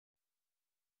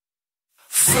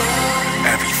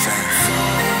Everything,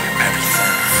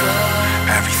 everything,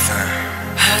 everything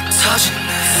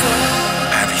흩어지네.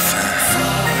 Everything,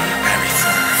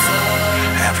 everything,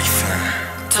 everything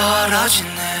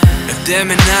떨어지네. 너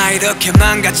때문에 나 이렇게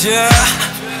망가져.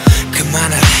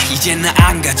 그만할래 이제 나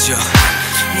안 가져.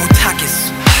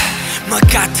 못하겠어 뭐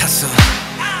같아서.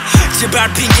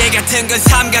 제발 핑계 같은 건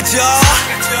삼가져.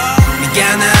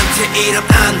 네가 나한테 이러면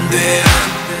안 돼.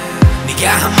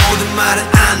 네가 한 모든 말은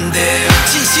안 돼.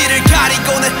 진실을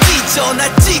가리고 날 찢어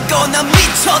날 찍어 난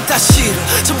미쳐 다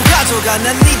싫어. 전부 가져가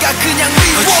난 네가 그냥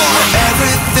미워.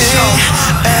 Everything,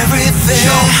 everything,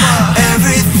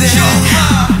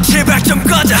 everything 제발 좀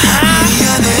꺼져.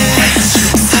 미안해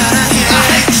사랑해.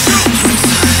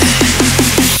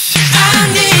 I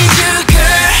need you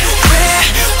girl. 왜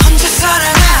혼자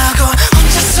사랑하고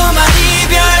혼자서만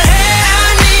이별해.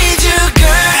 I need you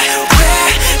girl. 왜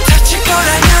다칠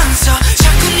거라면서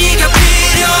자꾸 네가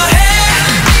필요해.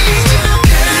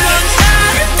 넌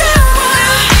아름다워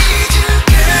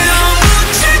너무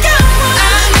차가워.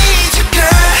 I need you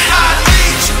girl. I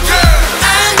need you girl.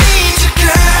 I need you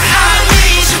girl. I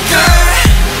need you girl.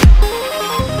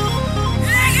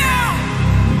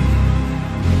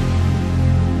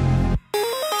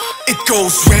 It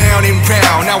goes round and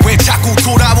round. 나 왜 자꾸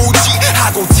돌아보지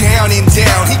하고 down and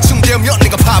down. 이쯤 되면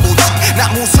내가 바보지. 나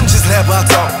무슨 짓을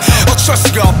해봐도 어쩔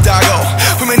수가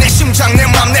없다고. 분명 내 심장 내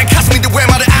맘 내 가슴인데 왜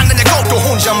말을 안 하냐고. 또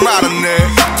혼자 말았네.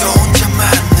 또 혼자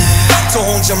말았네. 또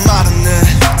혼자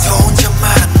말았네. 또 혼자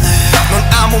말았네.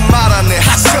 넌 아무 말 안 해.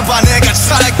 하지마 내가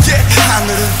잘할게.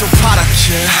 하늘은 또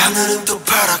파랗게. 하늘은 또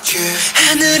파랗게.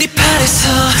 하늘이 파래서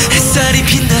햇살이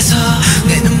빛나서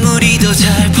내 눈물이 더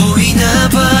잘 보이나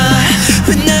봐.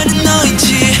 왜 나는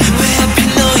너인지 왜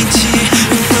하필 너인지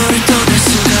왜 너를 떠날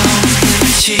수가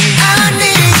없는지. I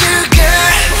need you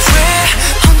girl. 왜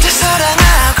혼자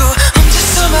사랑하고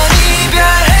혼자서만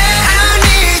이별해. I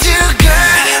need you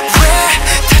girl. 왜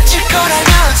다칠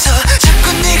거라면서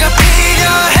자꾸 네가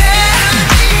필요해.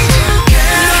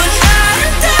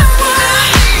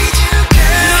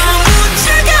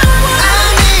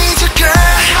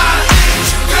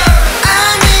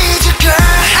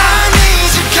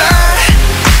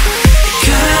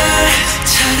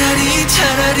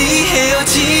 차라리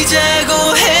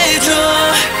헤어지자고 해줘.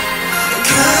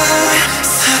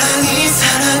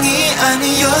 사랑이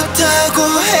아니었다고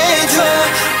해줘.